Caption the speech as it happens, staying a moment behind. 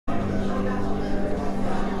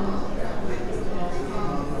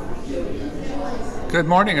Good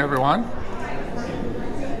morning, everyone.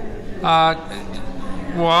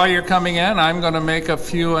 While you're coming in, I'm going to make a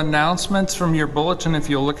few announcements from your bulletin. If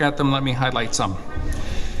you'll look at them, let me highlight some.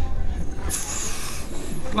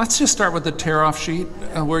 Let's just start with the tear-off sheet.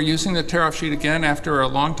 We're using the tear-off sheet again after a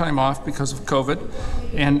long time off because of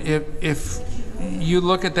COVID. And if you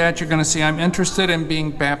look at that, you're going to see I'm interested in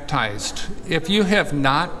being baptized. If you have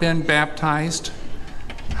not been baptized,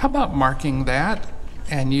 how about marking that?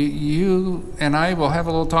 And you and I will have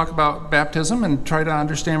a little talk about baptism and try to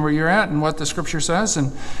understand where you're at and what the scripture says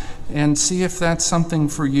and see if that's something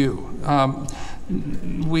for you.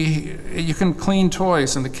 You can clean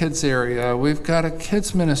toys in the kids area. We've got a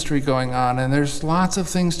kids ministry going on, and there's lots of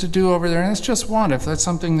things to do over there, and it's just one. If that's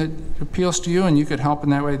something that appeals to you and you could help in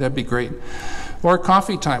that way, that'd be great. Or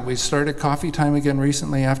coffee time. We started coffee time again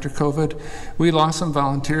recently after COVID. We lost some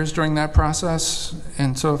volunteers during that process,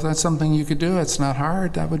 and so if that's something you could do, it's not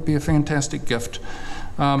hard, that would be a fantastic gift.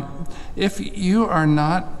 If you are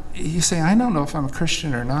not, you say, I don't know if I'm a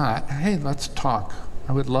Christian or not, hey, let's talk.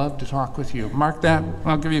 I would love to talk with you. Mark that,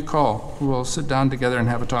 I'll give you a call. We'll sit down together and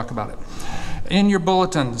have a talk about it. In your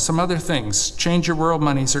bulletin, some other things. Change Your World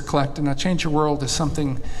monies are collected. Now, Change Your World is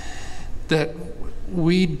something that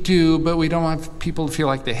we do, but we don't want people to feel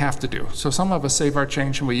like they have to do. So some of us save our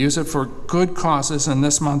change and we use it for good causes, and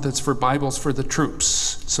this month it's for Bibles for the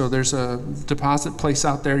troops. So there's a deposit place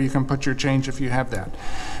out there. You can put your change if you have that.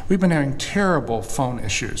 We've been having terrible phone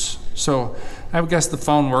issues. So I would guess the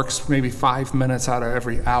phone works maybe 5 minutes out of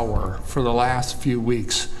every hour for the last few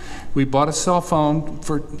weeks. We bought a cell phone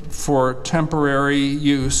for temporary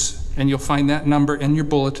use, and you'll find that number in your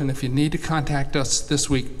bulletin. If you need to contact us this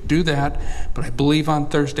week, do that. But I believe on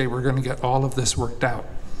Thursday we're going to get all of this worked out.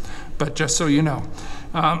 But just so you know,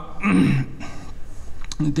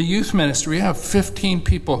 the youth ministry, we have 15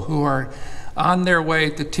 people who are on their way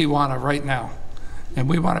to Tijuana right now. And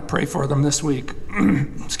we want to pray for them this week.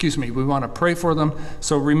 Excuse me, we want to pray for them.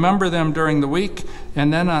 So remember them during the week.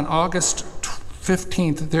 And then on August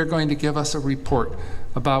 15th, they're going to give us a report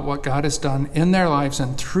about what God has done in their lives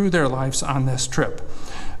and through their lives on this trip.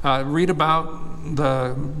 Read about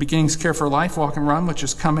the Beginnings Care for Life Walk and Run, which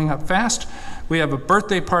is coming up fast. We have a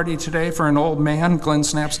birthday party today for an old man. Glenn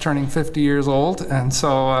Snap's turning 50 years old. And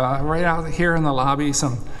so right out here in the lobby,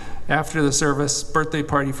 after the service, birthday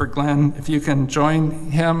party for Glenn. If you can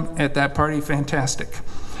join him at that party, fantastic.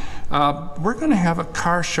 We're going to have a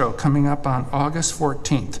car show coming up on August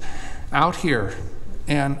 14th out here.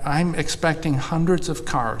 And I'm expecting hundreds of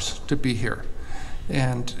cars to be here.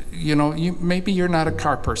 And, you know, maybe you're not a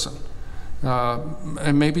car person.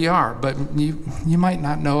 And maybe you are, but you might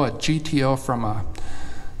not know a GTO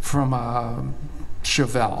from a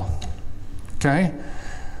Chevelle, okay?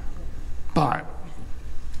 But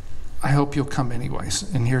I hope you'll come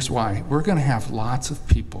anyways, and here's why. We're going to have lots of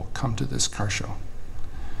people come to this car show.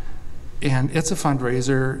 And it's a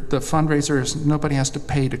fundraiser. The fundraiser is nobody has to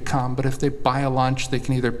pay to come, but if they buy a lunch, they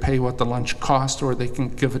can either pay what the lunch cost or they can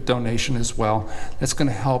give a donation as well. That's going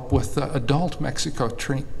to help with the adult Mexico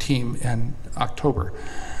team in October.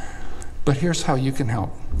 But here's how you can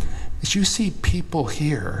help. As you see people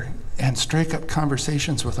here and strike up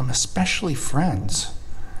conversations with them, especially friends,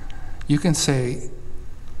 you can say,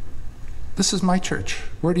 this is my church.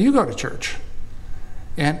 Where do you go to church?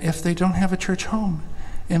 And if they don't have a church home,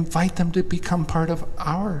 invite them to become part of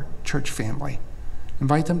our church family.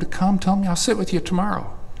 Invite them to come. Tell them, I'll sit with you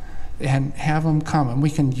tomorrow. And have them come. And we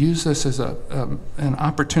can use this as an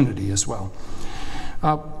opportunity as well.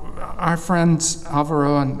 Our friends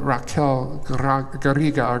Alvaro and Raquel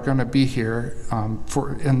Garriga are going to be here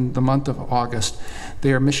in the month of August.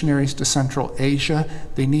 They are missionaries to Central Asia.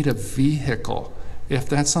 They need a vehicle. If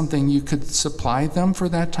that's something you could supply them for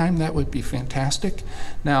that time, that would be fantastic.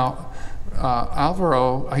 Now,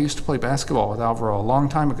 Alvaro, I used to play basketball with Alvaro a long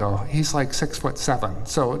time ago. He's like 6'7",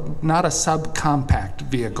 so not a subcompact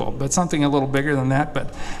vehicle, but something a little bigger than that.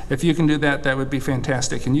 But if you can do that, that would be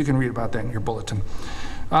fantastic, and you can read about that in your bulletin.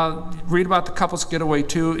 Read about the couples getaway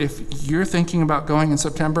too. If you're thinking about going in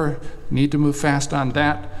September, need to move fast on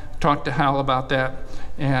that. Talk to Hal about that,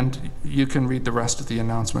 and you can read the rest of the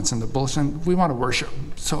announcements in the bulletin. We want to worship,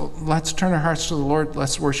 so let's turn our hearts to the Lord.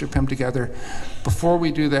 Let's worship Him together. Before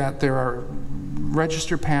we do that, there are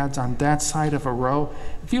register pads on that side of a row.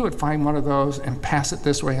 If you would find one of those and pass it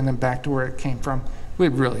this way and then back to where it came from, we'd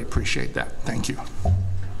really appreciate that. Thank you.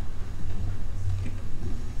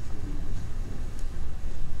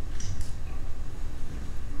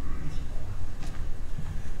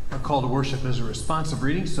 Our call to worship is a responsive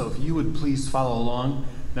reading, so if you would please follow along.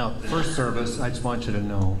 Now, first service, I just want you to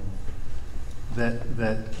know,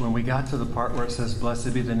 that when we got to the part where it says,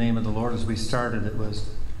 "Blessed be the name of the Lord," as we started, it was,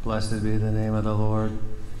 "Blessed be the name of the Lord.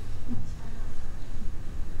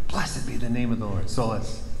 Blessed be the name of the Lord." So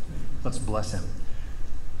let's bless him.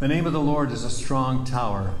 The name of the Lord is a strong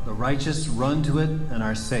tower. The righteous run to it and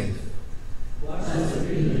are safe. Blessed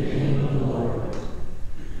be the name of the Lord.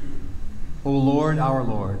 O Lord, our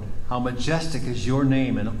Lord, how majestic is your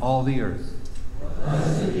name in all the earth.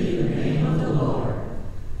 Blessed be the name of the Lord.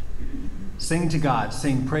 Sing to God,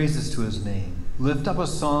 sing praises to his name. Lift up a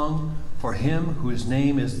song for him whose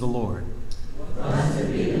name is the Lord.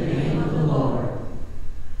 Blessed be the name of the Lord.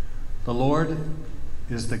 The Lord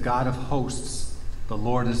is the God of hosts. The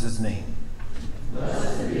Lord is his name.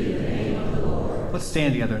 Blessed be the name of the Lord. Let's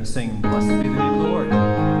stand together and sing, "Blessed be the name of the Lord."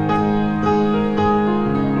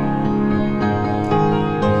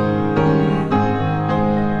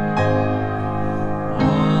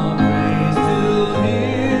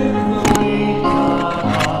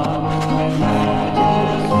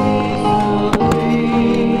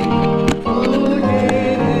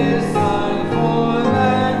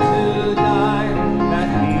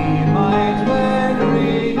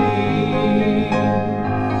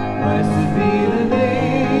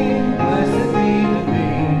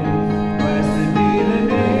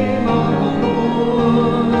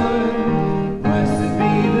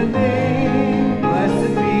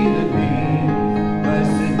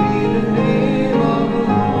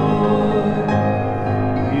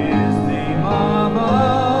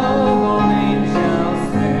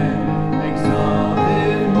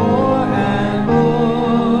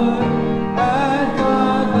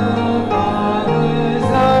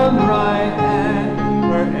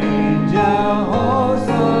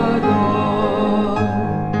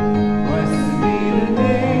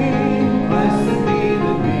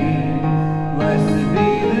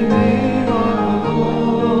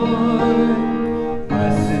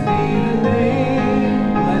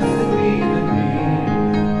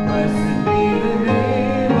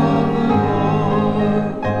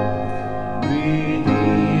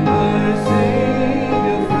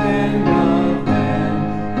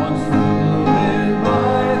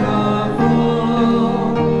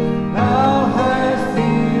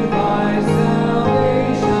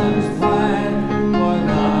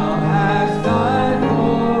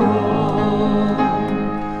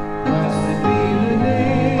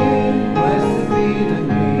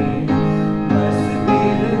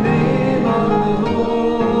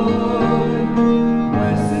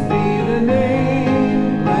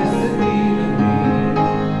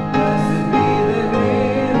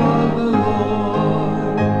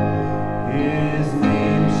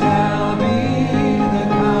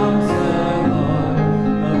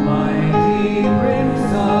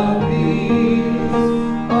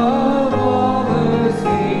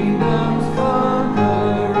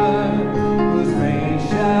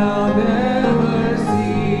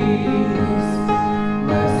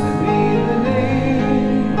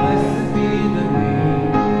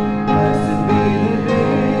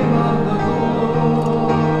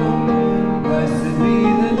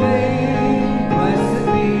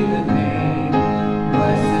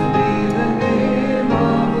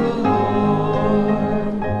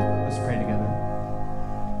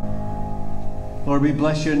 Lord, we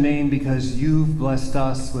bless your name because you've blessed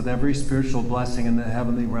us with every spiritual blessing in the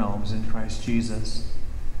heavenly realms in Christ Jesus.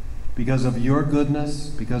 Because of your goodness,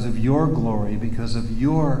 because of your glory, because of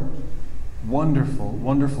your wonderful,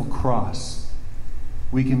 wonderful cross,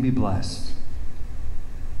 we can be blessed.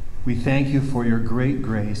 We thank you for your great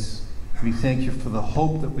grace. We thank you for the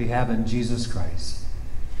hope that we have in Jesus Christ.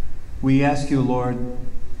 We ask you, Lord,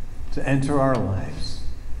 to enter our lives,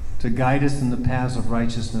 to guide us in the paths of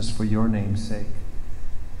righteousness for your name's sake,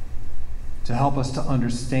 to help us to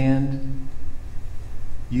understand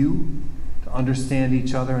you, to understand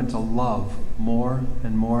each other, and to love more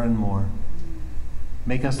and more and more.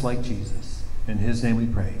 Make us like Jesus. In his name we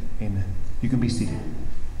pray. Amen. You can be seated.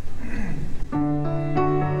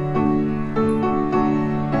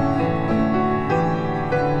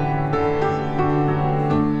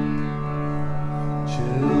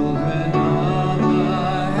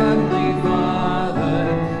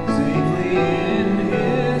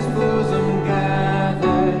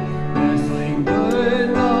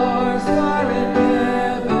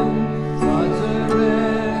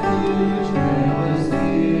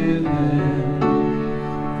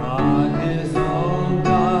 God his own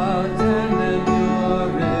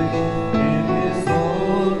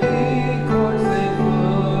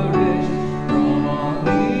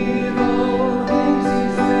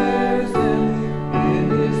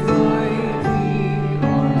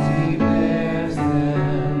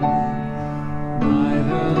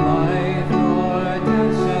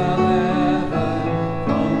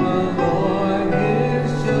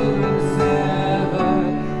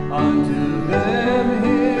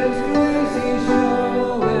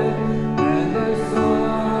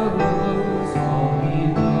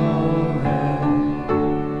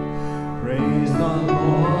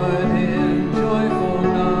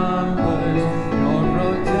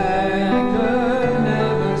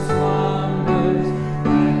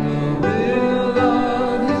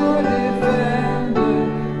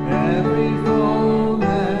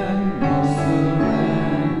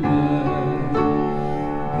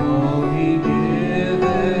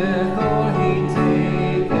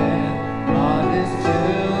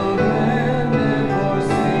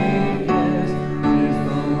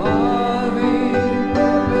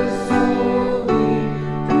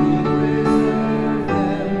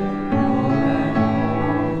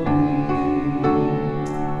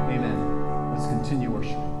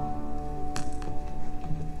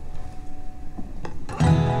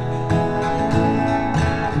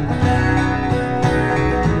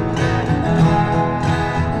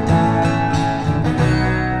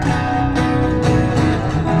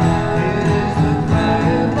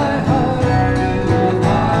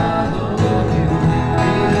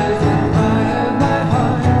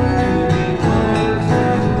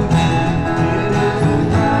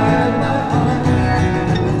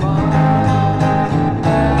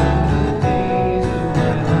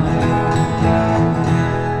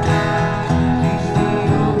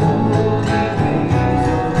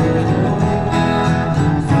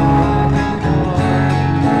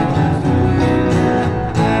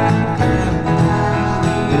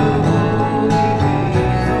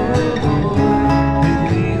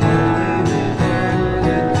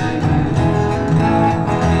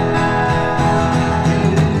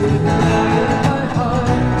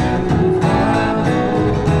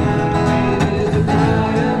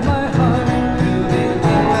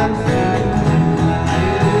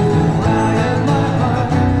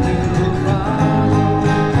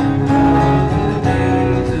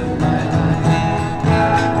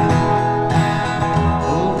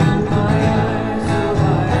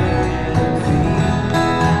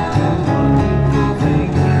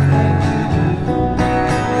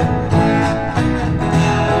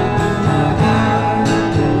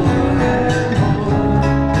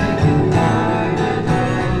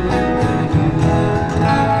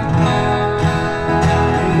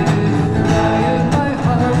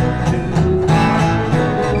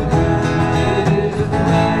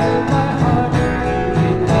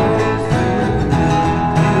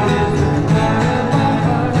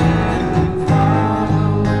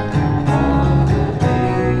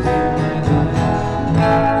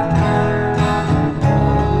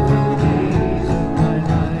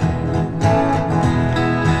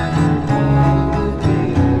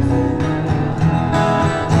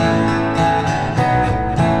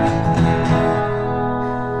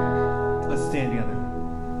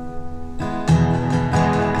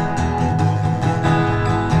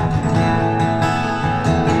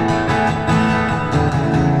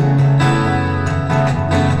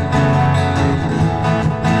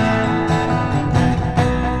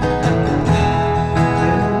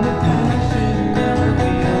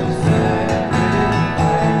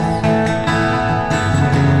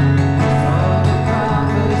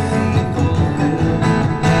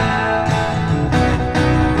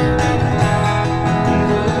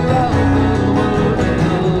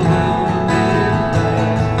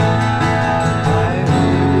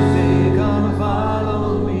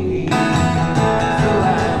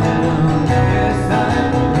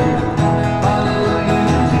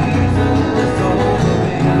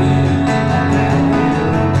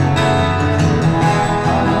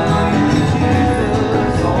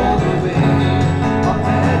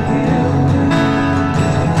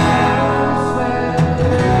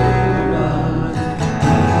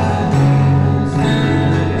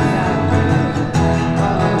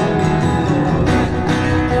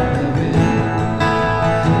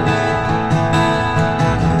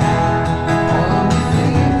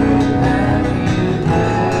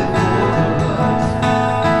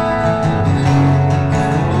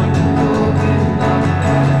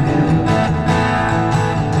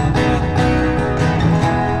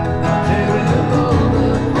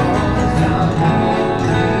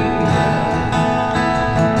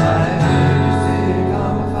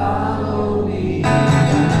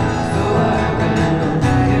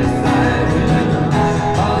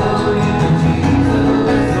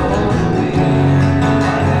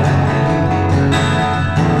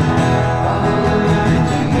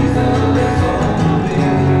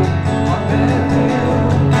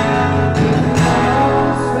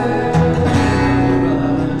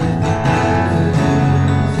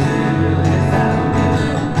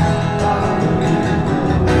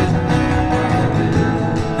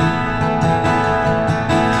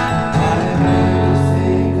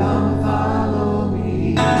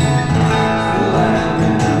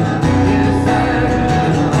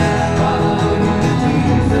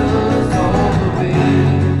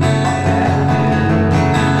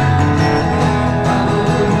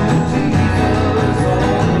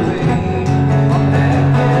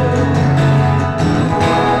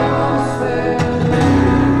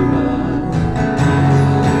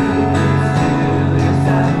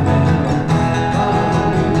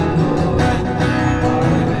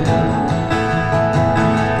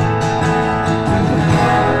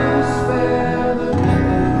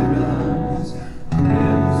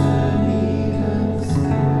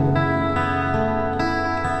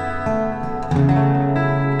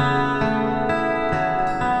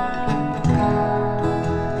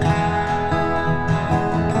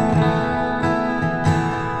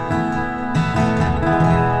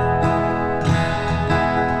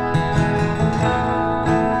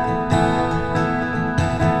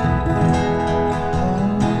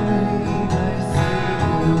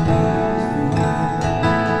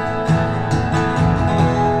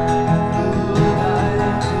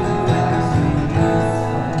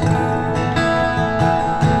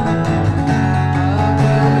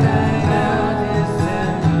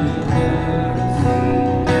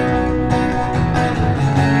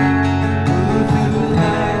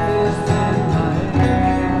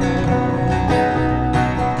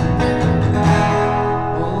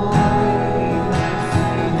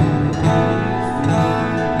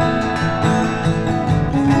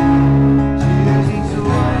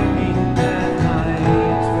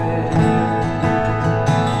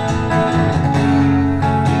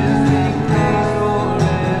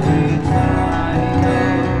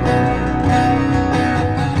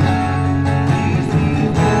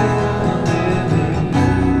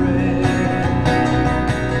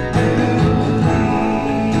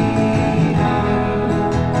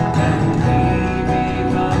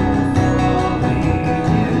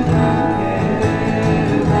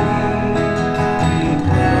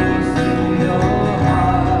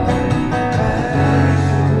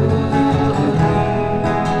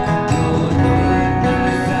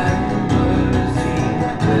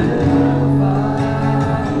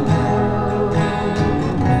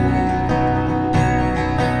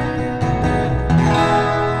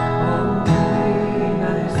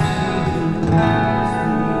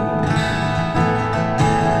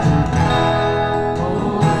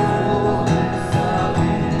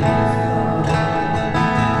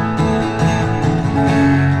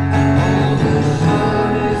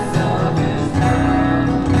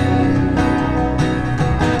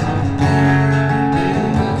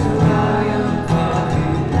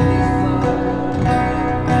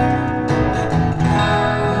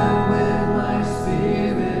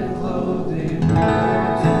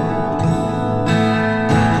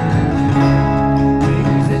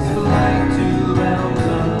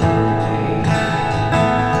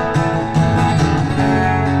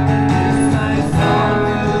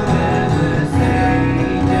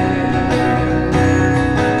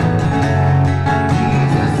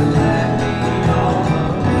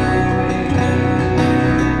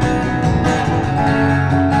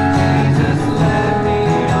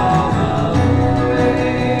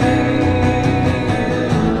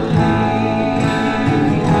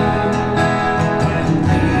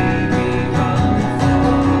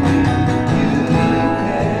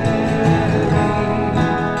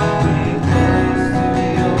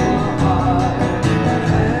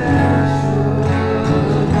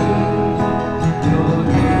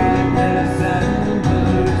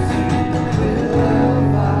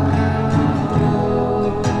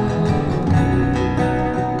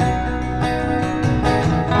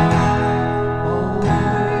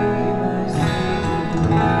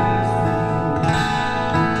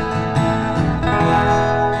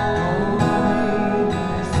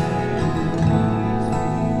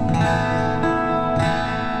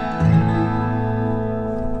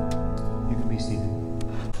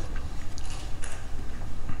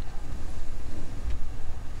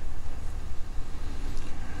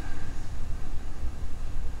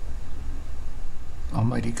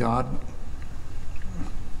Almighty God,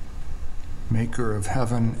 maker of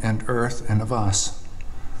heaven and earth and of us,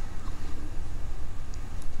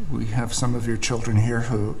 we have some of your children here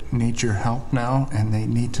who need your help now, and they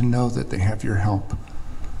need to know that they have your help.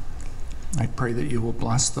 I pray that you will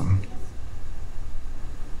bless them,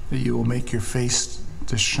 that you will make your face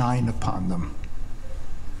to shine upon them,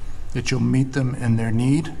 that you'll meet them in their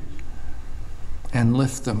need and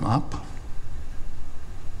lift them up.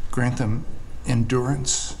 Grant them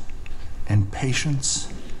endurance and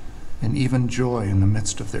patience and even joy in the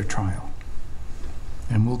midst of their trial.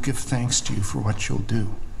 And we'll give thanks to you for what you'll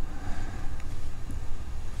do.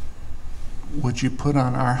 Would you put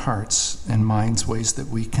on our hearts and minds ways that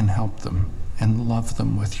we can help them and love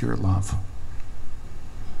them with your love?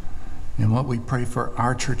 And what we pray for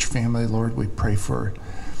our church family, Lord, we pray for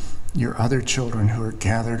your other children who are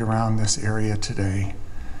gathered around this area today.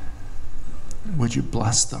 Would you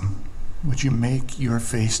bless them? Would you make your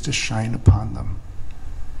face to shine upon them?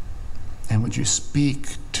 And would you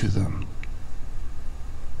speak to them?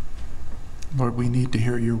 Lord, we need to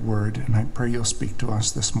hear your word, and I pray you'll speak to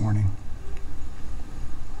us this morning.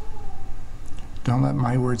 Don't let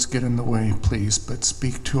my words get in the way, please, but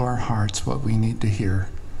speak to our hearts what we need to hear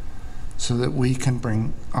so that we can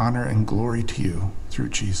bring honor and glory to you through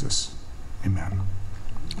Jesus. Amen.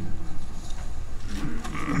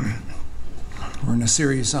 We're in a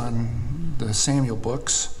series on the Samuel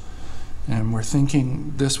books, and we're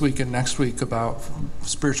thinking this week and next week about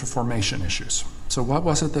spiritual formation issues. So what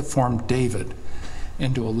was it that formed David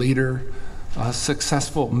into a leader, a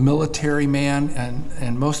successful military man,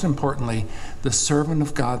 and most importantly, the servant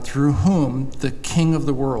of God through whom the king of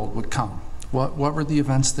the world would come? What were the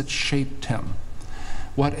events that shaped him?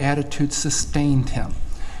 What attitudes sustained him?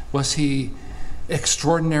 Was he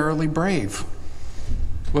extraordinarily brave?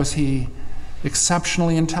 Was he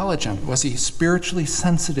exceptionally intelligent? Was he spiritually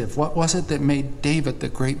sensitive? What was it that made David the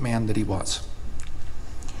great man that he was?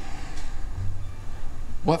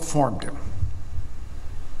 What formed him?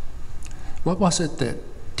 What was it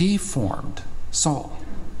that deformed Saul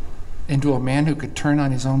into a man who could turn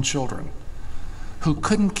on his own children, who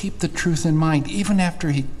couldn't keep the truth in mind even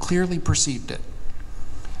after he clearly perceived it,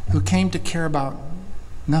 who came to care about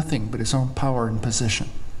nothing but his own power and position?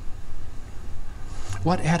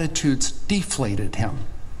 What attitudes deflated him?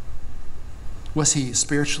 Was he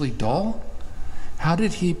spiritually dull? How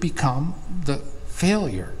did he become the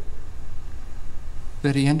failure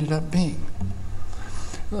that he ended up being?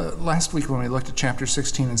 Last week when we looked at chapter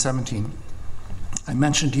 16 and 17, I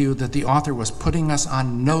mentioned to you that the author was putting us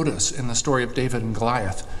on notice in the story of David and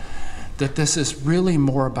Goliath, that this is really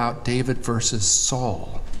more about David versus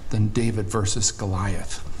Saul than David versus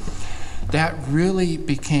Goliath. That really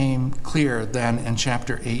became clear then in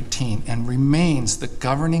chapter 18 and remains the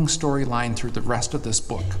governing storyline through the rest of this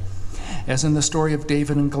book. As in the story of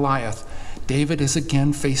David and Goliath, David is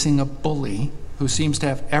again facing a bully who seems to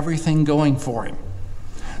have everything going for him.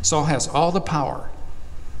 Saul has all the power,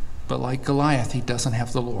 but like Goliath, he doesn't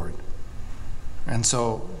have the Lord. And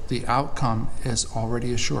so the outcome is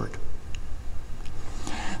already assured.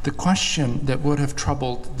 The question that would have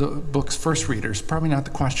troubled the book's first readers, probably not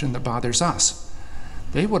the question that bothers us.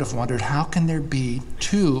 They would have wondered, how can there be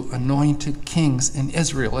two anointed kings in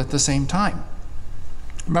Israel at the same time?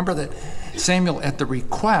 Remember that Samuel, at the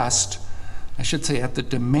request, I should say at the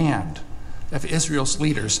demand of Israel's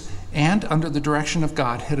leaders, and under the direction of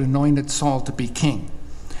God, had anointed Saul to be king.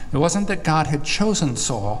 It wasn't that God had chosen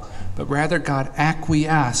Saul, but rather God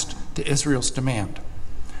acquiesced to Israel's demand.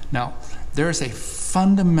 Now, there is a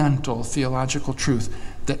fundamental theological truth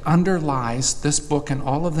that underlies this book and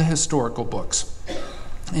all of the historical books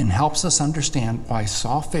and helps us understand why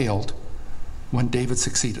Saul failed when David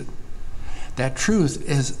succeeded. That truth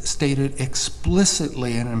is stated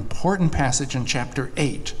explicitly in an important passage in chapter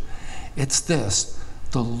 8. It's this: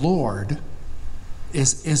 the Lord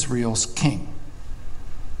is Israel's king.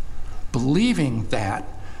 Believing that,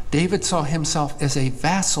 David saw himself as a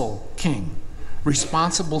vassal king,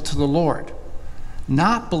 responsible to the Lord.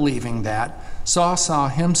 Not believing that, Saul saw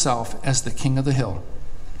himself as the king of the hill,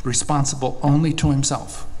 responsible only to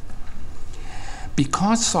himself.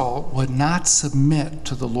 Because Saul would not submit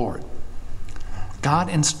to the Lord, God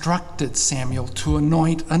instructed Samuel to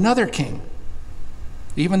anoint another king,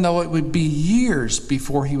 even though it would be years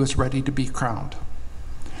before he was ready to be crowned.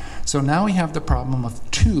 So now we have the problem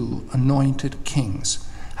of two anointed kings.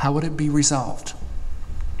 How would it be resolved?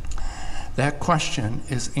 That question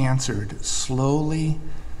is answered slowly,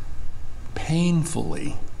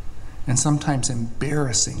 painfully, and sometimes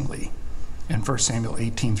embarrassingly in 1 Samuel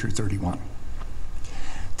 18 through 31.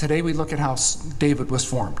 Today we look at how David was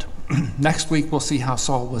formed. Next week we'll see how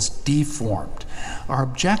Saul was deformed. Our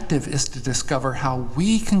objective is to discover how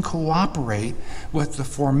we can cooperate with the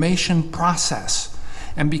formation process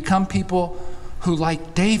and become people who,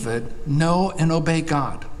 like David, know and obey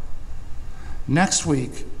God. Next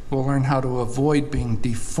week, we'll learn how to avoid being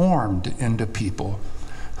deformed into people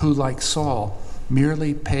who, like Saul,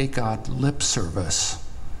 merely pay God lip service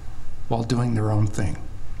while doing their own thing.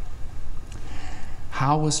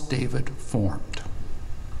 How was David formed?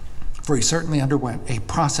 For he certainly underwent a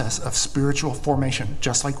process of spiritual formation,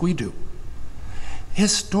 just like we do.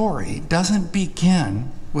 His story doesn't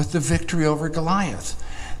begin with the victory over Goliath.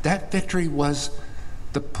 That victory was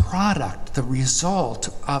the product, the result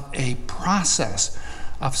of a process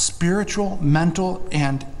of spiritual, mental,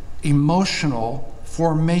 and emotional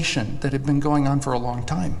formation that had been going on for a long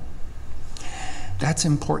time. That's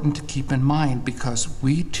important to keep in mind because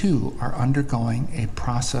we too are undergoing a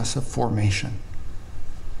process of formation,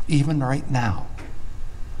 even right now.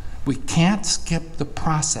 We can't skip the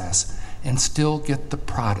process and still get the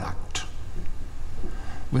product.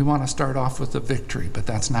 We want to start off with the victory, but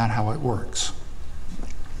that's not how it works.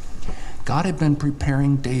 God had been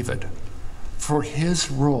preparing David for his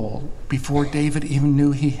role before David even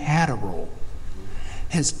knew he had a role.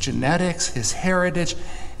 His genetics, his heritage,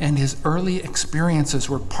 and his early experiences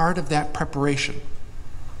were part of that preparation.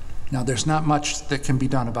 Now, there's not much that can be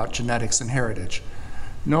done about genetics and heritage,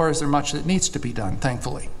 nor is there much that needs to be done,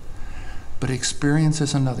 thankfully. But experience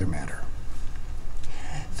is another matter.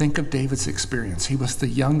 Think of David's experience. He was the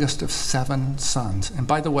youngest of 7 sons. And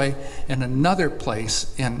by the way, in another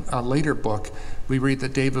place in a later book, we read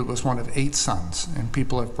that David was one of 8 sons. And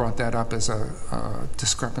people have brought that up as a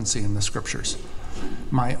discrepancy in the scriptures.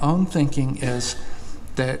 My own thinking is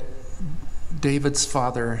that David's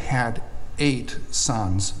father had 8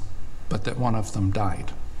 sons, but that one of them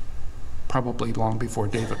died, probably long before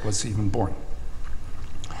David was even born.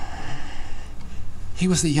 He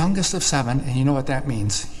was the youngest of 7, and you know what that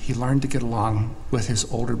means. He learned to get along with his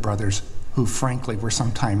older brothers, who frankly were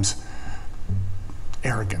sometimes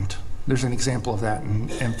arrogant. There's an example of that in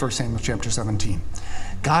 1 Samuel chapter 17.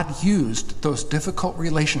 God used those difficult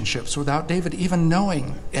relationships without David even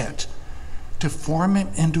knowing it to form him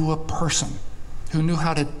into a person who knew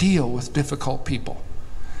how to deal with difficult people.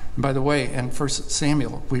 And by the way, in 1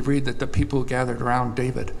 Samuel, we read that the people who gathered around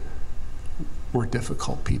David were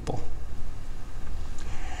difficult people.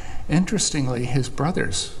 Interestingly, his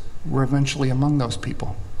brothers were eventually among those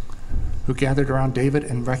people who gathered around David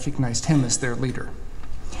and recognized him as their leader.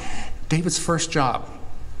 David's first job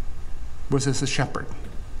was as a shepherd.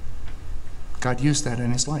 God used that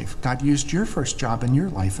in his life. God used your first job in your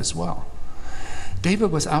life as well.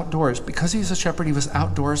 David was outdoors. Because he's a shepherd, he was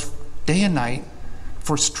outdoors day and night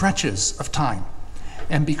for stretches of time.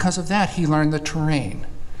 And because of that, he learned the terrain.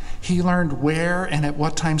 He learned where and at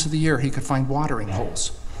what times of the year he could find watering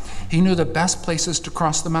holes. He knew the best places to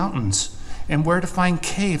cross the mountains and where to find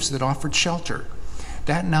caves that offered shelter.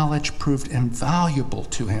 That knowledge proved invaluable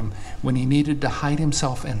to him when he needed to hide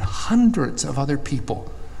himself and hundreds of other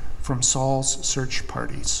people from Saul's search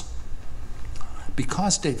parties.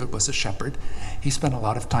 Because David was a shepherd, he spent a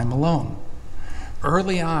lot of time alone.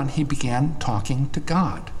 Early on, he began talking to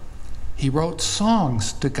God. He wrote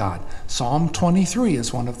songs to God. Psalm 23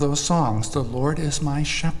 is one of those songs. The Lord is my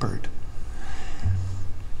shepherd.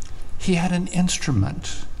 He had an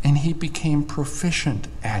instrument, and he became proficient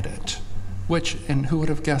at it, which, and who would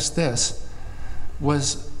have guessed this,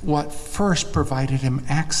 was what first provided him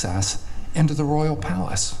access into the royal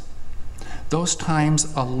palace. Those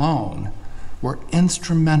times alone were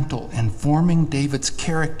instrumental in forming David's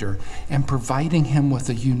character and providing him with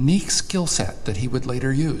a unique skill set that he would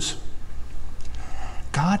later use.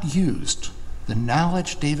 God used the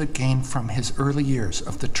knowledge David gained from his early years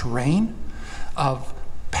of the terrain, of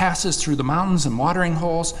passes through the mountains and watering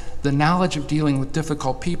holes, the knowledge of dealing with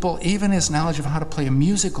difficult people, even his knowledge of how to play a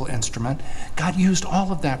musical instrument. God used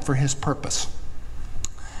all of that for his purpose.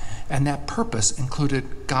 And that purpose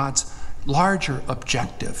included God's larger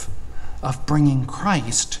objective of bringing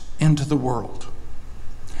Christ into the world.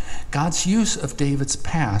 God's use of David's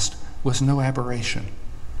past was no aberration.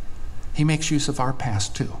 He makes use of our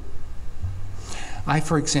past too. I,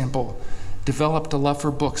 for example, developed a love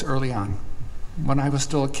for books early on when I was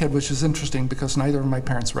still a kid, which is interesting because neither of my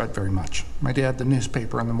parents read very much. My dad, the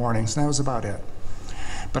newspaper in the mornings, and that was about it.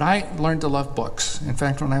 But I learned to love books. In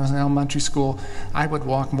fact, when I was in elementary school, I would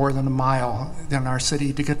walk more than a mile in our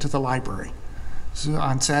city to get to the library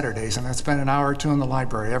on Saturdays, and I'd spend an hour or two in the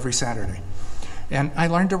library every Saturday. And I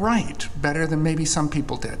learned to write better than maybe some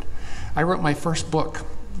people did. I wrote my first book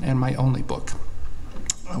and my only book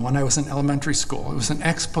when I was in elementary school. It was an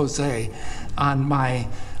expose on my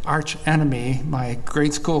arch enemy, my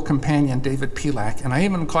grade school companion, David Pelak, and I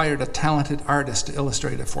even acquired a talented artist to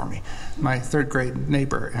illustrate it for me, my 3rd grade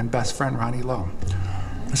neighbor and best friend, Ronnie Lowe.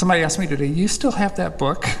 Somebody asked me today, you still have that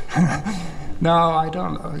book? No, I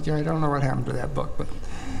don't know what happened to that book. But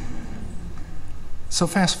so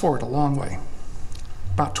fast forward a long way.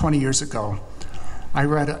 About 20 years ago, I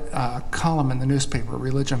read a column in the newspaper, a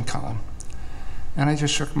religion column, and I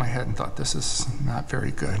just shook my head and thought, this is not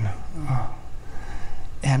very good.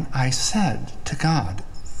 And I said to God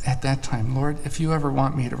at that time, Lord, if you ever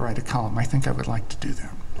want me to write a column, I think I would like to do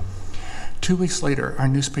that. 2 weeks later, our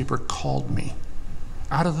newspaper called me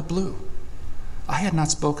out of the blue. I had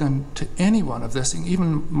not spoken to anyone of this,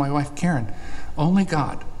 even my wife Karen, only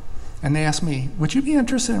God. And they asked me, would you be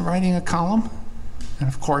interested in writing a column? And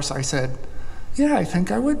of course I said, yeah, I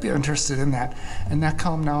think I would be interested in that. And that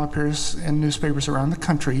column now appears in newspapers around the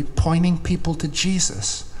country, pointing people to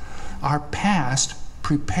Jesus. Our past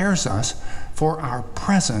prepares us for our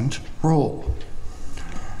present role.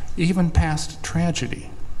 Even past tragedy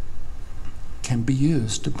can be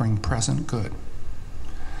used to bring present good.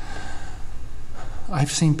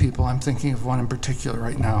 I've seen people, I'm thinking of one in particular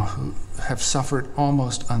right now, who have suffered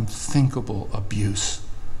almost unthinkable abuse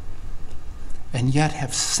and yet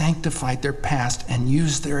have sanctified their past and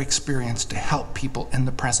used their experience to help people in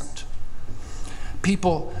the present.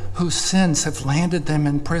 People whose sins have landed them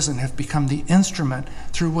in prison have become the instrument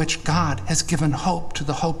through which God has given hope to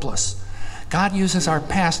the hopeless. God uses our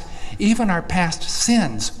past, even our past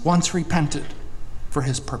sins, once repented, for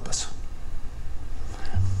his purpose.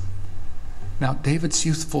 Now, David's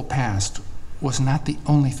youthful past was not the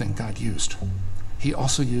only thing God used. He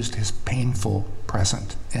also used his painful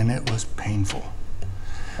present, and it was painful.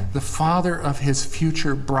 The father of his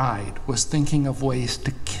future bride was thinking of ways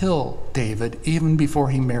to kill David even before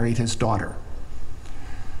he married his daughter.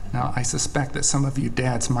 Now, I suspect that some of you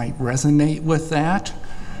dads might resonate with that,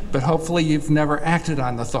 but hopefully you've never acted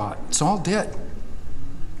on the thought. Saul did.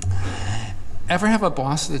 Ever have a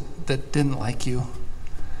boss that didn't like you?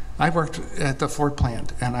 I worked at the Ford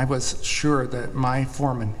plant, and I was sure that my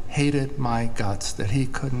foreman hated my guts, that he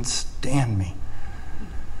couldn't stand me.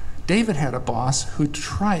 David had a boss who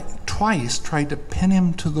twice tried to pin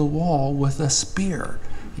him to the wall with a spear.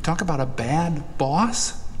 You talk about a bad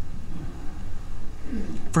boss?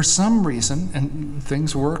 For some reason, and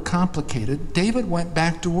things were complicated, David went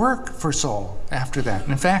back to work for Saul after that.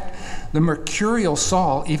 And in fact, the mercurial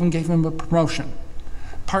Saul even gave him a promotion,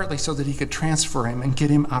 partly so that he could transfer him and get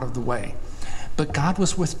him out of the way. But God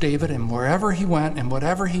was with David, and wherever he went and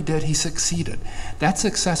whatever he did, he succeeded. That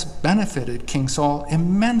success benefited King Saul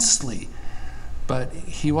immensely, but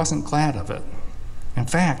he wasn't glad of it. In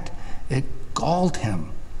fact, it galled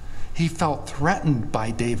him. He felt threatened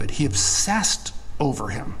by David. He obsessed over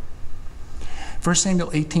him. 1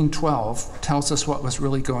 Samuel 18:12 tells us what was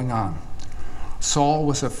really going on. Saul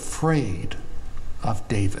was afraid of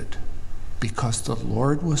David because the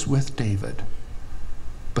Lord was with David,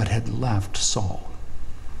 but had left Saul.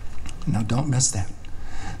 Now, don't miss that.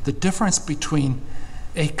 The difference between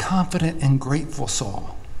a confident and grateful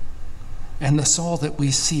Saul and the Saul that we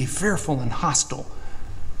see fearful and hostile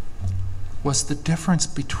was the difference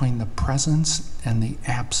between the presence and the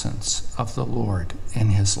absence of the Lord in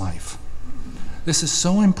his life. This is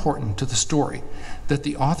so important to the story that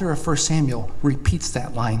the author of 1 Samuel repeats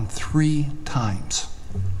that line 3 times.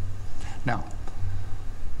 Now,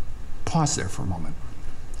 pause there for a moment.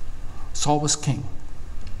 Saul was king.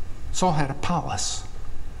 Saul had a palace.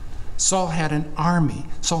 Saul had an army.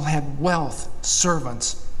 Saul had wealth,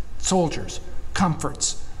 servants, soldiers,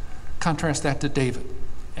 comforts. Contrast that to David.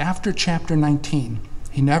 After chapter 19,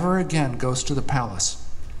 he never again goes to the palace.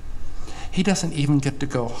 He doesn't even get to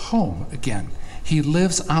go home again. He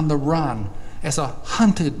lives on the run as a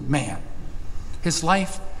hunted man. His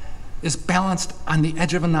life is balanced on the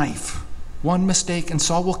edge of a knife. One mistake and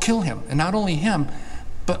Saul will kill him, and not only him,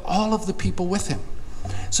 but all of the people with him.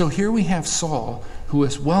 So here we have Saul, who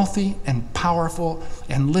is wealthy and powerful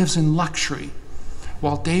and lives in luxury,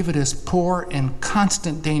 while David is poor in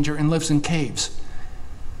constant danger and lives in caves.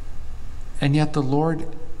 And yet the Lord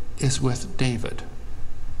is with David,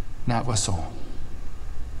 not with Saul.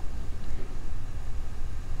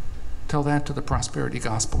 Tell that to the prosperity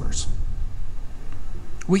gospelers.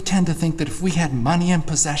 We tend to think that if we had money and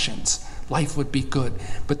possessions, life would be good.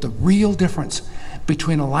 But the real difference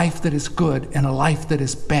between a life that is good and a life that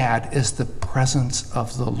is bad is the presence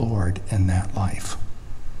of the Lord in that life.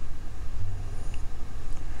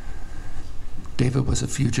 David was a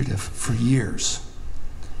fugitive for years.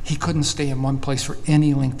 He couldn't stay in one place for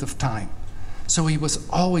any length of time. So he was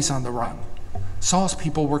always on the run. Saul's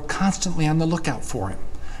people were constantly on the lookout for him.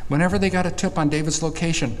 Whenever they got a tip on David's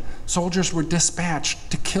location, soldiers were dispatched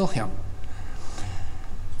to kill him.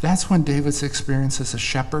 That's when David's experience as a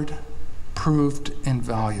shepherd proved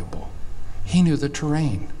invaluable. He knew the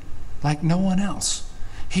terrain like no one else.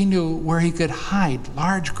 He knew where he could hide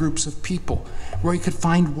large groups of people, where he could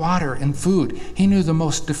find water and food. He knew the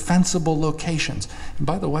most defensible locations. And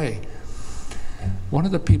by the way, one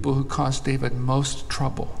of the people who caused David most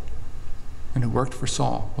trouble and who worked for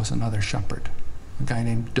Saul was another shepherd, a guy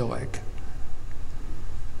named Doeg.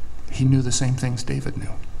 He knew the same things David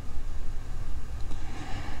knew.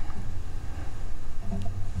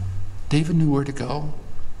 David knew where to go.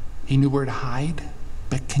 He knew where to hide.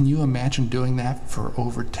 But can you imagine doing that for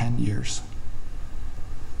over 10 years?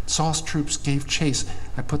 Saul's troops gave chase.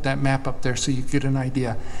 I put that map up there so you get an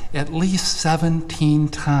idea. At least 17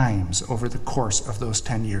 times over the course of those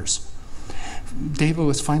 10 years. David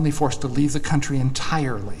was finally forced to leave the country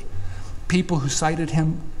entirely People who sided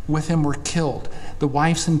with him were killed. The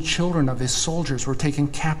wives and children of his soldiers were taken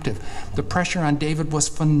captive. The pressure on David was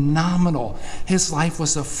phenomenal. His life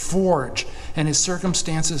was a forge, and his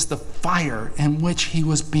circumstances the fire in which he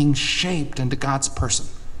was being shaped into God's person.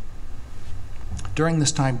 During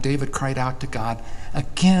this time, David cried out to God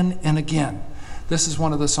again and again. This is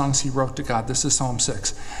one of the songs he wrote to God. This is Psalm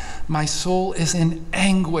 6. My soul is in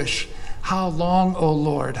anguish. How long, O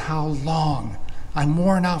Lord, how long? I'm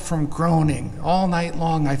worn out from groaning. All night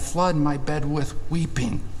long I flood my bed with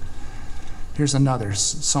weeping. Here's another,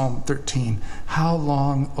 Psalm 13. How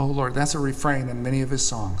long, O Lord? That's a refrain in many of his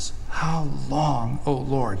songs. How long, O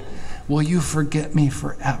Lord, will you forget me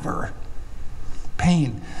forever?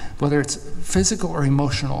 Pain, whether it's physical or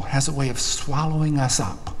emotional, has a way of swallowing us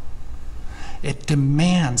up. It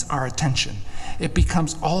demands our attention. It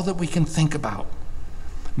becomes all that we can think about.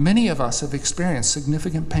 Many of us have experienced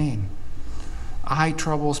significant pain. Eye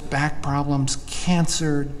troubles, back problems,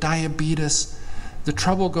 cancer, diabetes. The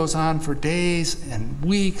trouble goes on for days and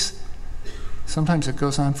weeks. Sometimes it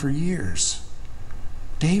goes on for years.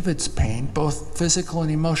 David's pain, both physical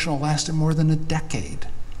and emotional, lasted more than a decade.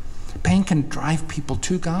 Pain can drive people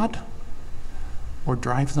to God or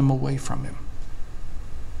drive them away from him.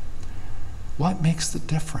 What makes the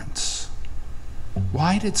difference?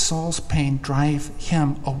 Why did Saul's pain drive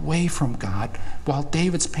him away from God while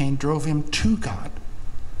David's pain drove him to God?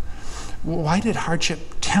 Why did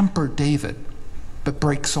hardship temper David but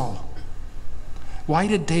break Saul? Why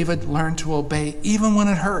did David learn to obey even when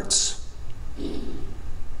it hurts?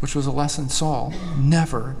 Which was a lesson Saul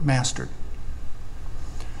never mastered.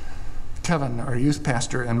 Kevin, our youth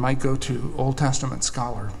pastor and my go-to Old Testament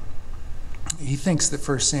scholar, he thinks that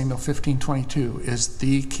 1 Samuel 15:22 is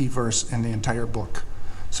the key verse in the entire book.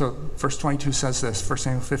 So verse 22 says this, 1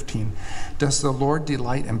 Samuel 15, does the Lord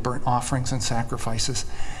delight in burnt offerings and sacrifices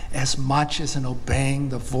as much as in obeying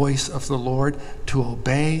the voice of the Lord? To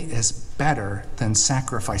obey is better than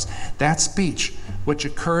sacrifice. That speech, which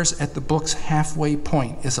occurs at the book's halfway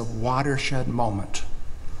point, is a watershed moment.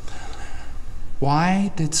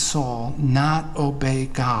 Why did Saul not obey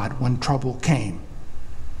God when trouble came?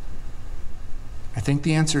 I think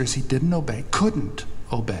the answer is he didn't obey, couldn't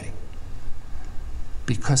obey,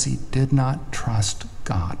 because he did not trust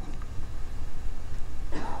God.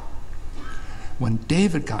 When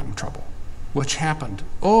David got in trouble, which happened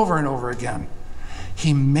over and over again,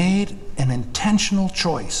 he made an intentional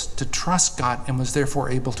choice to trust God and was therefore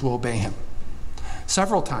able to obey him.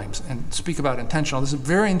 Several times, and speak about intentional, this is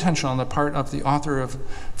very intentional on the part of the author of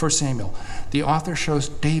 1 Samuel. The author shows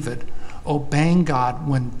David obeying God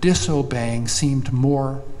when disobeying seemed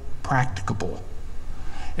more practicable.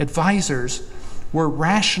 Advisors were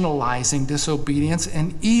rationalizing disobedience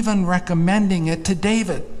and even recommending it to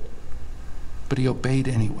David, but he obeyed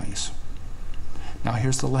anyways. Now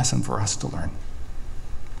here's the lesson for us to learn.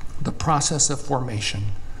 The process of formation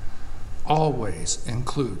always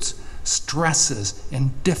includes stresses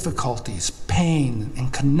and difficulties, pain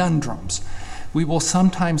and conundrums. We will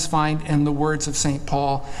sometimes find in the words of St.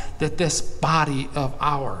 Paul that this body of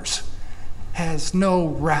ours has no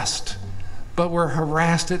rest, but we're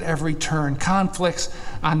harassed at every turn. Conflicts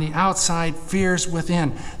on the outside, fears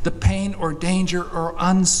within. The pain or danger or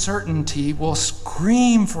uncertainty will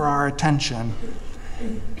scream for our attention.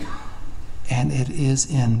 And it is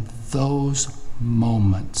in those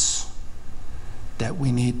moments that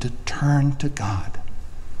we need to turn to God,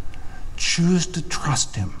 choose to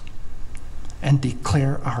trust him, and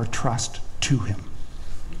declare our trust to him.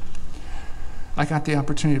 I got the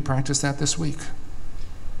opportunity to practice that this week.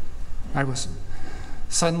 I was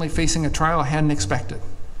suddenly facing a trial I hadn't expected,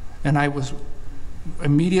 and I was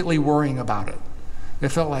immediately worrying about it. It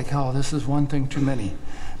felt like, oh, this is one thing too many.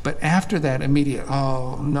 But after that immediate,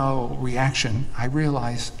 oh no, reaction, I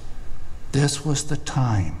realized this was the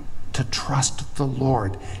time to trust the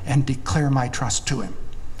Lord and declare my trust to him.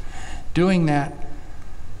 Doing that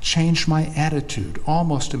changed my attitude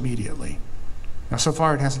almost immediately. Now, so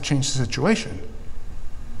far it hasn't changed the situation,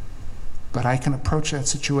 but I can approach that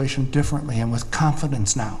situation differently and with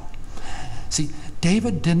confidence now. See,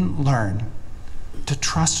 David didn't learn to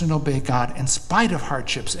trust and obey God in spite of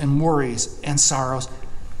hardships and worries and sorrows,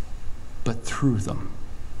 but through them.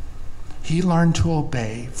 He learned to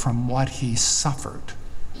obey from what he suffered.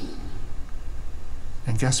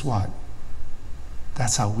 And guess what?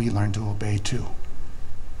 That's how we learn to obey too.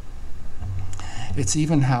 It's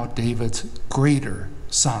even how David's greater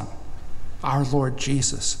son, our Lord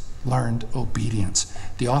Jesus, learned obedience.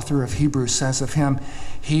 The author of Hebrews says of him,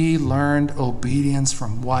 he learned obedience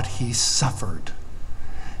from what he suffered.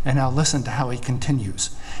 And now listen to how he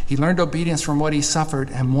continues. He learned obedience from what he suffered,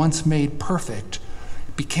 and once made perfect,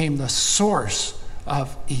 became the source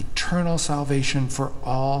of eternal salvation for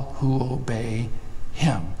all who obey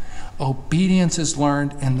him. Obedience is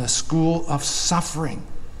learned in the school of suffering,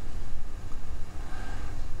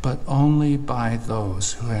 but only by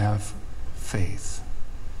those who have faith.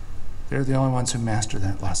 They're the only ones who master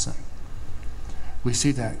that lesson. We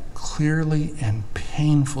see that clearly and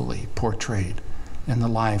painfully portrayed in the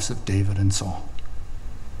lives of David and Saul.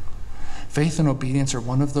 Faith and obedience are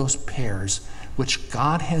one of those pairs which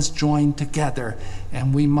God has joined together,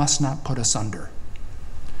 and we must not put asunder.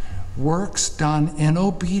 Works done in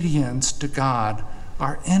obedience to God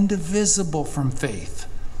are indivisible from faith,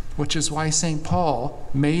 which is why St. Paul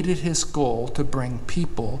made it his goal to bring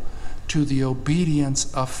people to the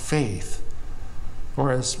obedience of faith,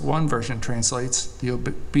 or as one version translates, the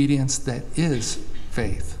obedience that is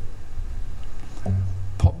faith.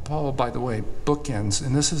 Paul, by the way, bookends,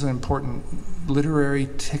 and this is an important literary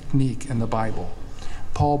technique in the Bible.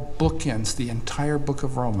 Paul bookends the entire book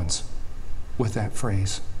of Romans with that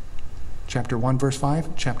phrase. Chapter 1, verse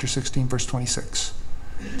 5, chapter 16, verse 26.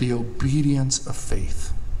 The obedience of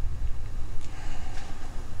faith.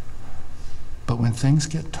 But when things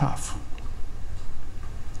get tough,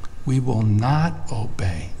 we will not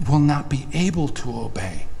obey, will not be able to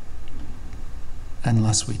obey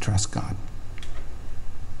unless we trust God.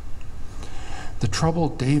 The trouble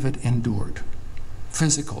David endured,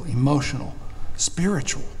 physical, emotional,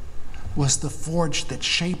 spiritual, was the forge that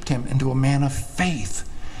shaped him into a man of faith.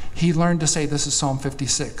 He learned to say, this is Psalm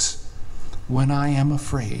 56, when I am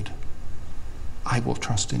afraid, I will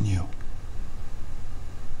trust in you.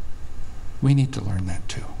 We need to learn that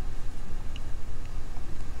too.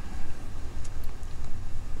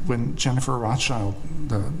 When Jennifer Rothschild,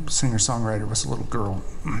 the singer-songwriter, was a little girl,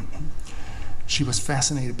 she was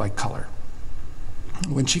fascinated by color.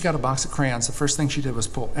 When she got a box of crayons, the first thing she did was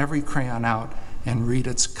pull every crayon out and read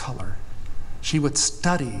its color. She would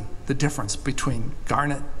study the difference between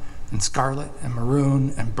garnet and scarlet and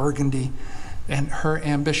maroon and burgundy, and her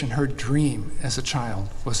ambition, her dream as a child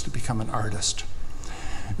was to become an artist.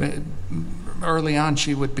 Early on,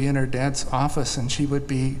 she would be in her dad's office and she would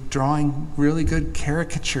be drawing really good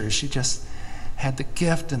caricatures. She just had the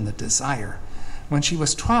gift and the desire. When she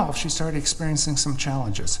was 12, she started experiencing some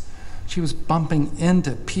challenges. She was bumping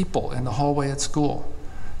into people in the hallway at school.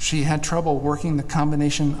 She had trouble working the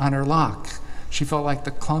combination on her lock. She felt like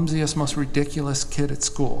the clumsiest, most ridiculous kid at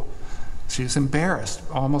school. She was embarrassed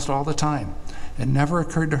almost all the time. It never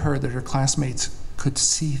occurred to her that her classmates could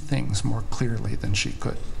see things more clearly than she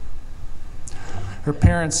could. Her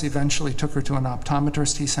parents eventually took her to an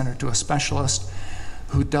optometrist. He sent her to a specialist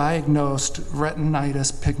who diagnosed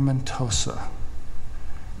retinitis pigmentosa,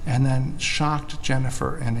 and then shocked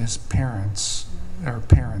Jennifer and his parents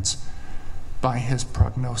by his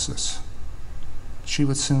prognosis. She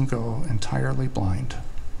would soon go entirely blind.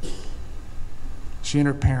 She and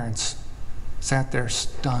her parents sat there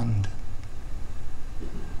stunned.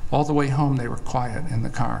 All the way home, they were quiet in the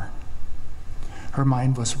car. Her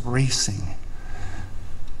mind was racing.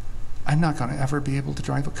 I'm not going to ever be able to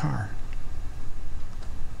drive a car.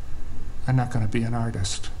 I'm not going to be an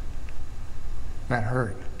artist. That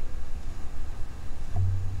hurt.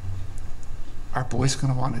 Are boys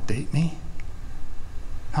going to want to date me?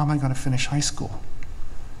 How am I going to finish high school?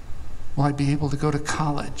 Will I be able to go to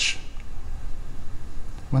college?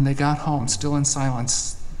 When they got home, still in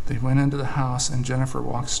silence, they went into the house, and Jennifer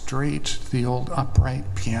walked straight to the old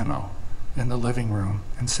upright piano in the living room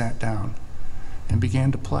and sat down and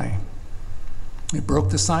began to play. It broke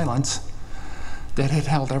the silence that had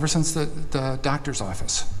held ever since the doctor's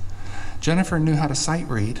office. Jennifer knew how to sight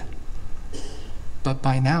read, but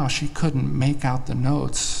by now she couldn't make out the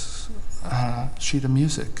notes on a sheet of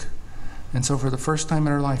music. And so for the first time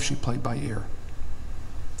in her life, she played by ear.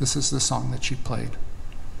 This is the song that she played.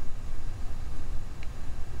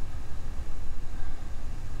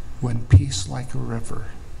 When peace like a river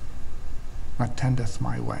attendeth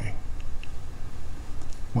my way,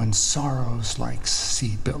 when sorrows like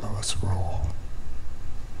sea billows roll,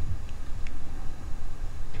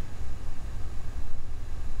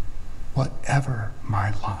 whatever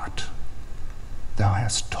my lot, thou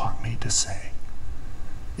hast taught me to say,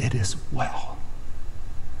 it is well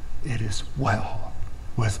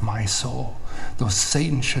with my soul. Though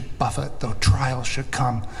Satan should buffet, though trials should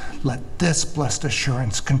come, let this blessed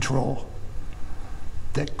assurance control,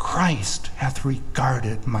 that Christ hath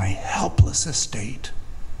regarded my helpless estate,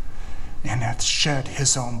 and hath shed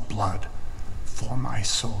his own blood for my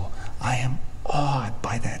soul. I am awed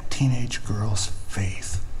by that teenage girl's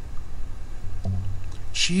faith.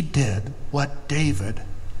 She did what David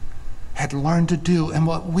had learned to do and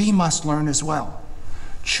what we must learn as well.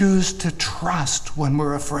 Choose to trust when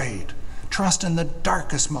we're afraid. Trust in the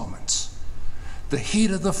darkest moments. The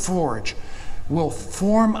heat of the forge will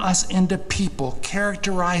form us into people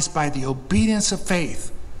characterized by the obedience of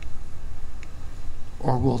faith,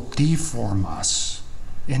 or will deform us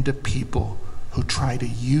into people who try to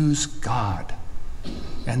use God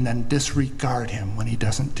and then disregard him when he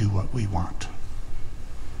doesn't do what we want.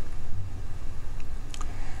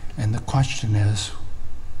 And the question is,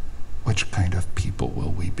 which kind of people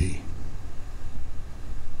will we be?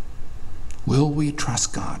 Will we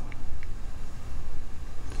trust God?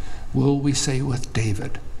 Will we say with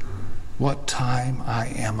David, "What time I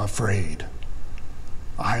am afraid,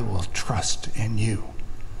 I will trust in you"?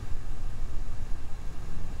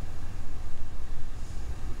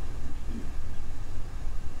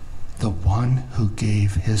 The one who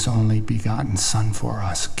gave his only begotten Son for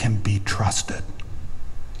us can be trusted.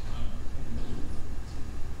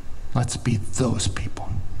 Let's be those people.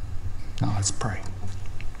 Now let's pray.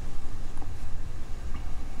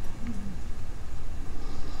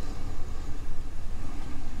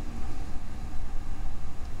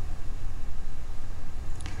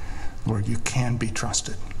 Lord, you can be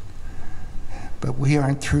trusted. But we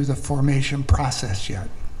aren't through the formation process yet.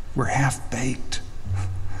 We're half-baked.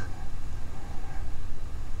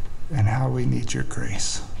 And how we need your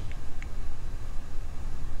grace.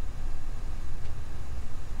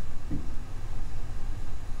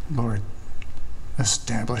 Lord,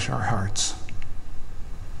 establish our hearts.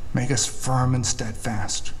 Make us firm and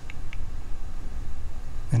steadfast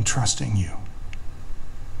in trusting you.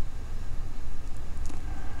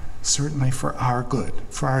 Certainly for our good,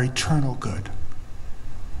 for our eternal good,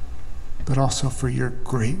 but also for your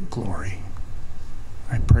great glory.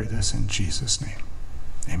 I pray this in Jesus' name.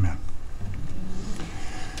 Amen.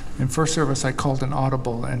 In first service, I called an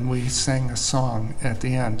audible, and we sang a song at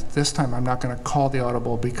the end. This time, I'm not going to call the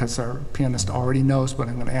audible because our pianist already knows, but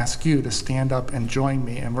I'm going to ask you to stand up and join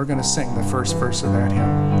me, and we're going to sing the first verse of that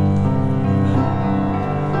hymn.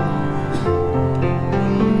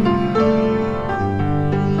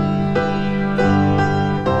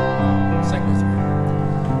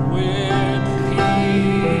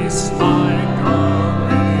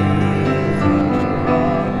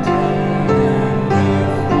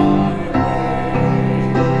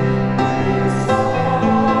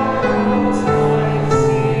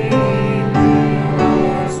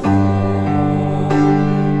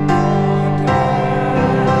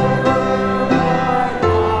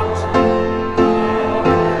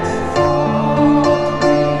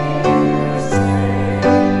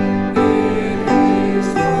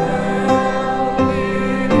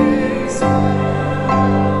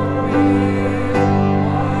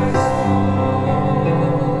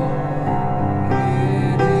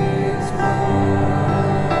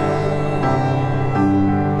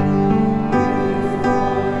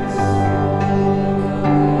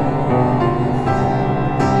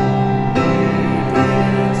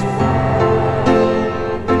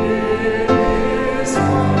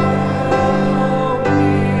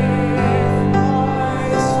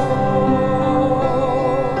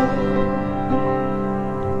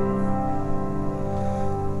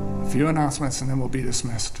 Announcements, and then we'll be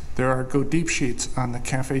dismissed. There are Go Deep sheets on the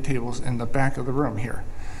cafe tables in the back of the room here.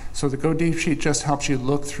 So the Go Deep sheet just helps you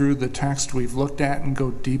look through the text we've looked at and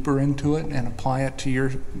go deeper into it and apply it to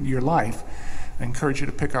your life. I encourage you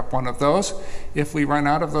to pick up one of those. If we run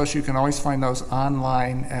out of those, you can always find those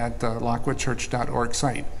online at the LockwoodChurch.org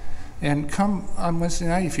site. And come on Wednesday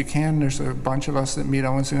night if you can. There's a bunch of us that meet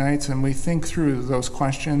on Wednesday nights, and we think through those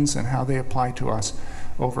questions and how they apply to us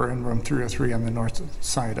over in room 303 on the north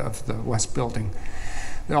side of the west building.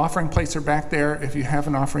 The offering plates are back there. If you have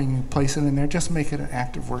an offering, you place it in there. Just make it an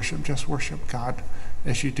act of worship. Just worship God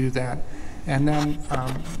as you do that. And then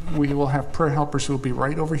we will have prayer helpers who will be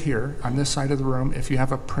right over here on this side of the room. If you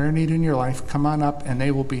have a prayer need in your life, come on up and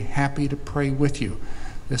they will be happy to pray with you.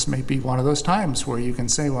 This may be one of those times where you can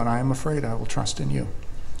say, "When I am afraid, I will trust in you."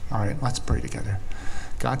 All right, let's pray together.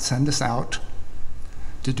 God, send us out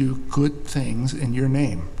to do good things in your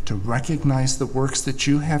name, to recognize the works that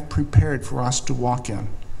you have prepared for us to walk in.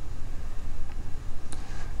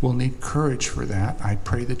 We'll need courage for that. I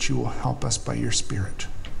pray that you will help us by your Spirit,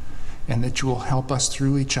 and that you will help us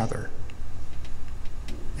through each other.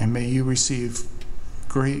 And may you receive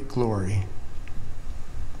great glory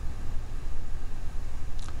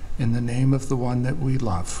in the name of the one that we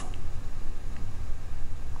love,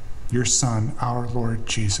 your Son, our Lord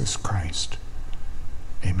Jesus Christ.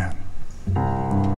 Amen.